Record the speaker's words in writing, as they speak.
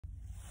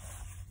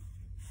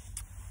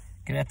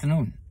Good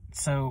afternoon.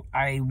 So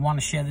I want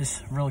to share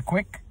this really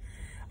quick.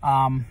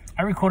 I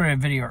recorded a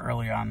video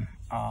early on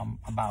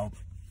about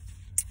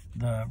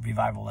the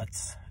revival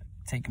that's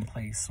taking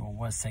place or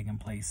was taking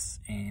place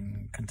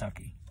in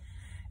Kentucky,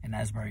 in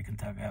Asbury,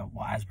 Kentucky,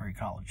 Asbury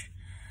College.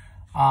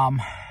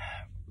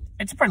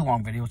 It's a pretty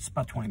long video. It's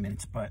about 20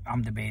 minutes, but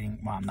I'm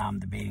debating. Well, now I'm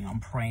debating. I'm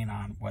praying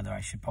on whether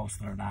I should post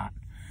it or not.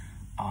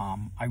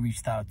 I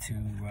reached out to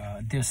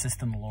a dear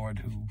sister in the Lord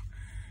who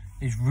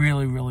is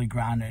really, really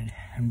grounded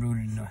and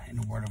rooted in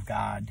the Word of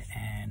God.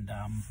 And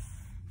I'm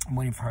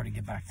waiting for her to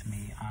get back to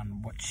me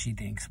on what she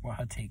thinks, what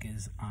her take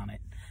is on it.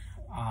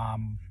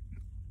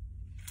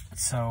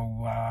 So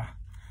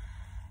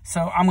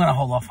I'm going to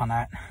hold off on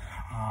that.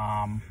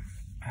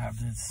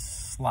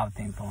 There's a lot of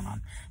things going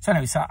on. So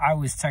anyway, so I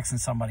was texting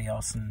somebody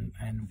else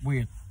and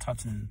we're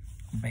touching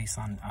base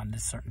on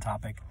this certain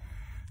topic.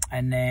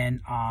 And then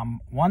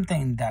one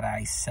thing that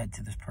I said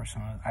to this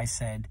person, I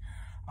said,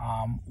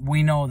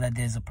 we know that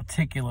there's a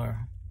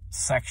particular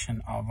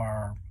section of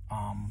our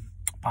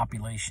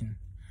population,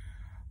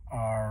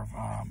 of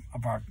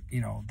our,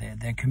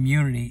 their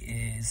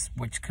community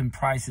which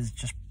comprises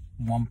just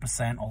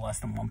 1% or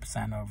less than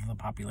 1% of the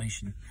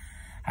population,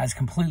 has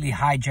completely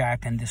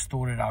hijacked and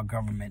distorted our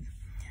government,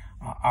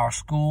 our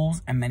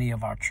schools, and many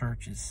of our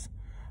churches.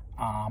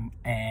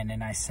 And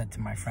then I said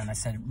to my friend, I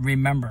said,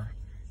 remember,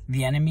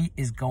 the enemy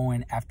is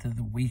going after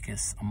the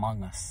weakest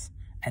among us,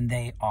 and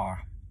they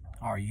are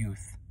our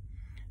youth.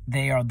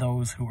 They are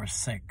those who are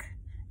sick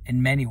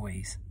in many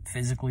ways,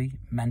 physically,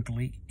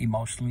 mentally,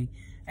 emotionally,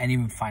 and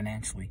even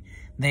financially.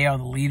 They are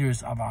the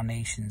leaders of our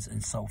nations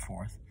and so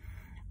forth.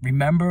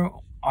 Remember,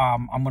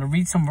 I'm going to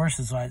read some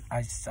verses.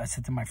 I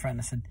said to my friend,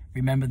 I said,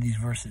 remember these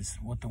verses,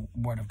 what the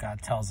Word of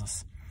God tells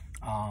us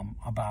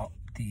about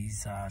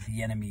these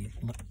the enemy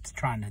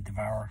trying to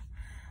devour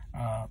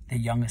the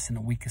youngest and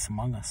the weakest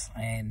among us.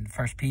 And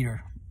 1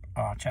 Peter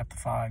chapter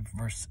 5,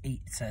 verse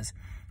 8 says,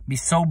 be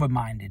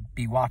sober-minded,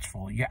 be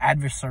watchful. Your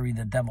adversary,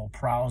 the devil,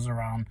 prowls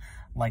around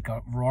like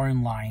a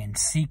roaring lion,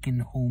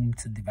 seeking whom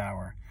to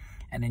devour.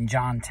 And in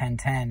John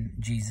 10:10,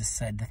 Jesus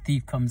said, the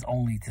thief comes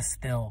only to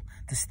steal,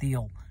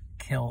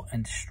 kill,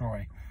 and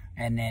destroy.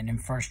 And then in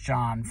 1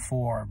 John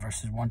 4,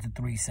 verses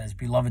 1-3 says,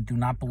 beloved, do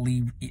not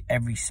believe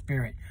every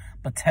spirit,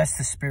 but test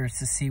the spirits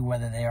to see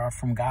whether they are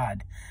from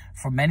God.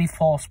 For many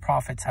false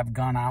prophets have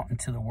gone out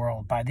into the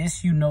world. By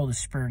this you know the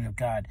Spirit of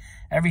God.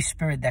 Every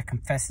spirit that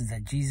confesses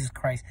that Jesus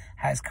Christ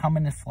has come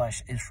in the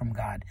flesh is from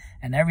God.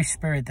 And every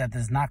spirit that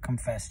does not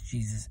confess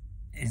Jesus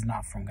is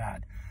not from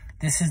God.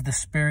 This is the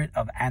spirit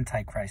of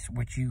Antichrist,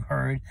 which you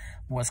heard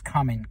was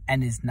coming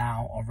and is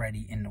now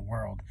already in the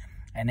world.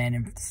 And then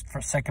in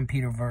 2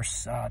 Peter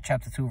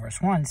chapter 2,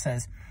 verse 1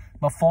 says,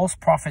 but false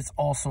prophets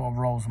also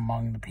arose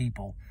among the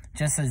people,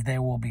 just as there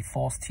will be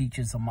false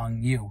teachers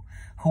among you,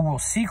 who will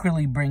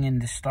secretly bring in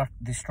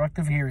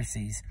destructive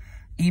heresies,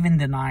 even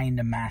denying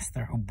the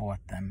master who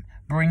bought them,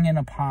 bringing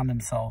upon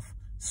themselves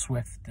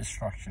swift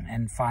destruction.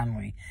 And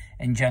finally,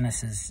 in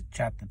Genesis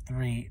chapter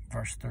 3,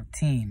 verse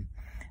 13,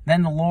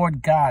 then the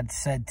Lord God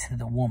said to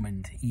the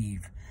woman, to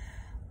Eve,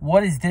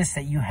 what is this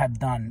that you have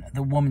done?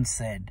 The woman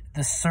said,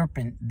 the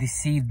serpent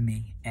deceived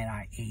me and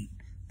I ate.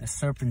 The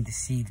serpent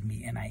deceived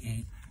me and I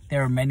ate.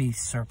 There are many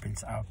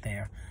serpents out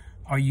there.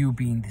 Are you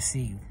being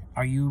deceived?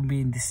 Are you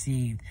being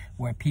deceived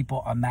where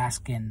people are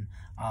masking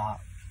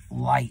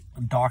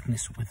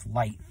darkness with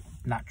light,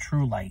 not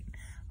true light,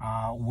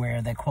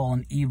 where they're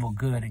calling evil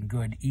good and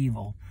good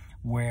evil,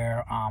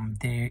 where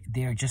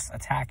they're just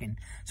attacking.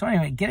 So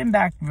anyway, getting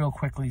back real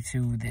quickly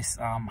to this,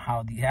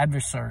 how the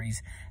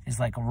adversaries is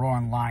like a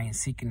roaring lion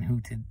seeking who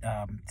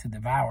to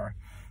devour.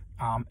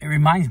 It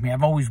reminds me,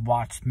 I've always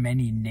watched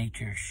many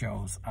nature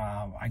shows.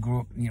 I grew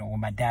up, when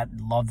my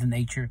dad loved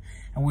nature,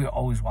 and we were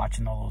always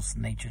watching all those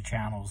nature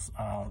channels,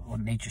 or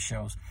nature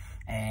shows.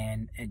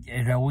 And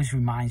it always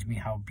reminds me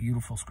how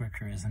beautiful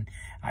Scripture is. And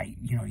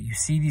you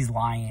see these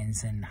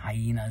lions and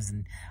hyenas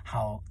and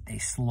how they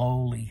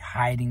slowly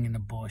hiding in the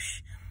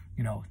bush,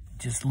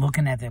 just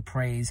looking at their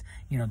prey.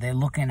 They're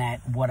looking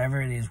at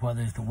whatever it is,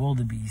 whether it's the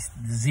wildebeest,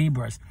 the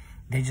zebras.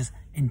 They just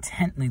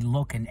intently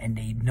looking and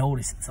they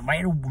notice. It's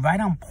right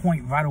on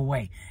point right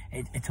away.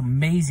 It's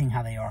amazing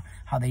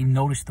how they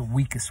notice the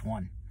weakest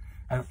one.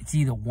 It's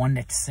either one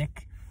that's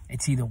sick.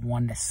 It's either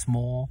one that's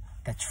small,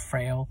 that's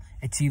frail.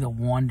 It's either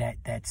one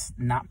that's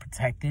not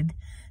protected.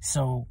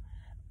 So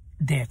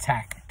they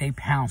attack, they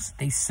pounce,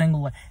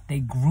 they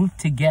group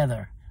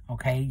together.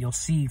 Okay, you'll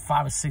see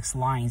 5 or 6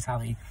 lions,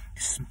 how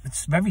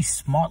it's very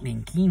smartly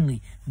and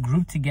keenly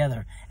group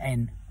together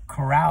and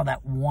corral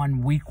that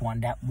one weak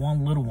one, that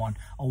one little one,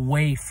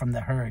 away from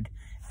the herd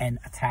and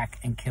attack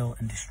and kill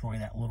and destroy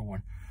that little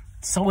one.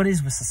 So it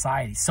is with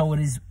society. So it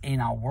is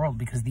in our world,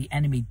 because the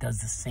enemy does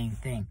the same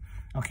thing.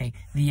 Okay,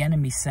 the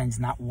enemy sends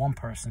not one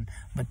person,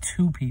 but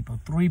 2 people,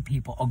 3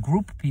 people, a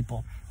group of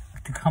people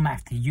to come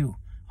after you.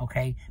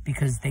 okay?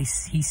 Because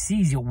he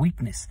sees your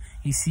weakness.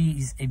 He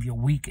sees if you're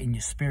weak in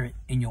your spirit,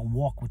 in your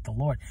walk with the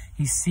Lord.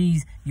 He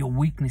sees your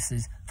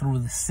weaknesses through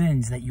the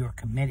sins that you're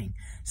committing.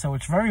 So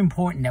it's very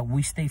important that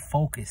we stay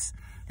focused,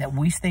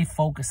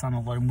 on the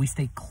Lord, and we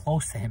stay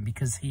close to him,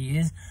 because he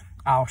is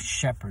our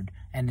shepherd,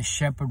 and the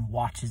shepherd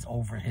watches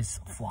over his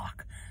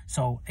flock.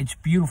 So it's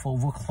beautiful.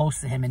 We're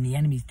close to him, and the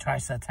enemy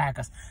tries to attack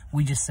us.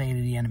 We just say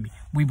to the enemy,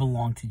 we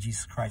belong to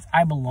Jesus Christ.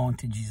 I belong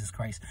to Jesus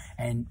Christ.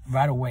 And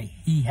right away,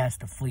 he has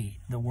to flee.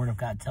 The word of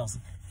God tells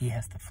us he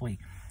has to flee.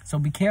 So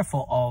be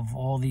careful of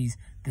all these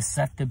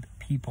deceptive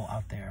people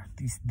out there,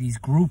 these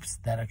groups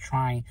that are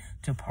trying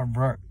to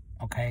pervert,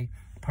 okay?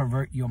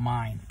 Pervert your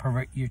mind,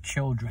 pervert your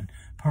children,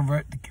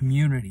 pervert the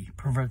community,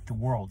 pervert the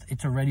world.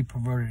 It's already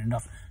perverted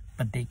enough,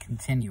 but they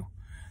continue.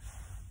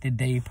 Did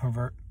they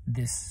pervert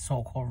this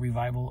so-called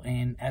revival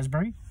in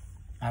Asbury?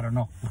 I don't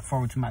know. Look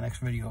forward to my next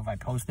video if I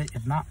post it.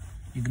 If not,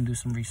 you can do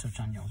some research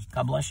on your own.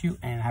 God bless you,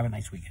 and have a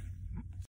nice weekend.